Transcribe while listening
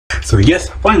So yes,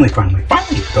 finally.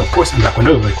 So of course, I'm back with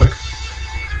another really quick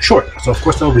short. So of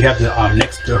course, though, we have the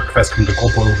next quest coming to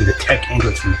global. Will be the TEQ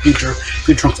androids from the future,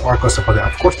 Trunks Arc, stuff like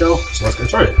that. Of course, though. So let's get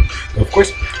started. So of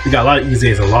course, we got a lot of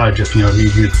EZAs, a lot of just new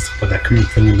units stuff like that coming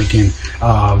from the game.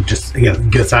 Just again,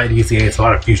 good side EZAs, a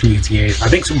lot of fusion EZAs. I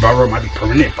think Super Barber might be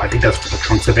permanent, but I think that's for the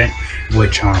Trunks event,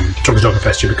 which Trunks Dokkan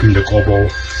Fest should be coming to global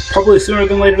probably sooner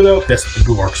than later, though. That's the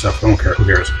Blue Arc stuff. I don't care. Who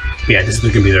cares? But yeah, this is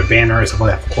going to be their banner and stuff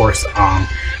like that. Of course,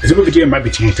 the Super Vegeta might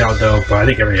be changed out though, but I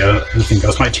think everything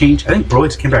else might change. I think Broly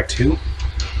just came back too.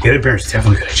 Yeah, the banner is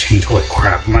definitely going to change. Holy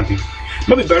crap! It might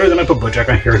be better than I put Bojack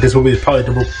on here. This will be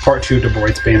probably part 2 of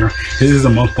Boyd's banner. This is a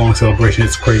month-long celebration.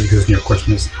 It's crazy because it's near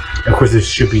Christmas. And of course, this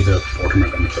should be the ultimate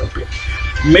event. So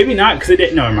maybe not, because they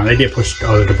didn't. No, never mind. They did push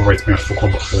the Boyd's banner for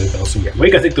global early though. So yeah, what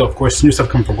you guys think though? Of course, new stuff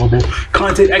coming for global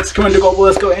content. X coming to global.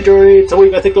 Let's go Android. So what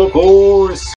you guys think though? Of course.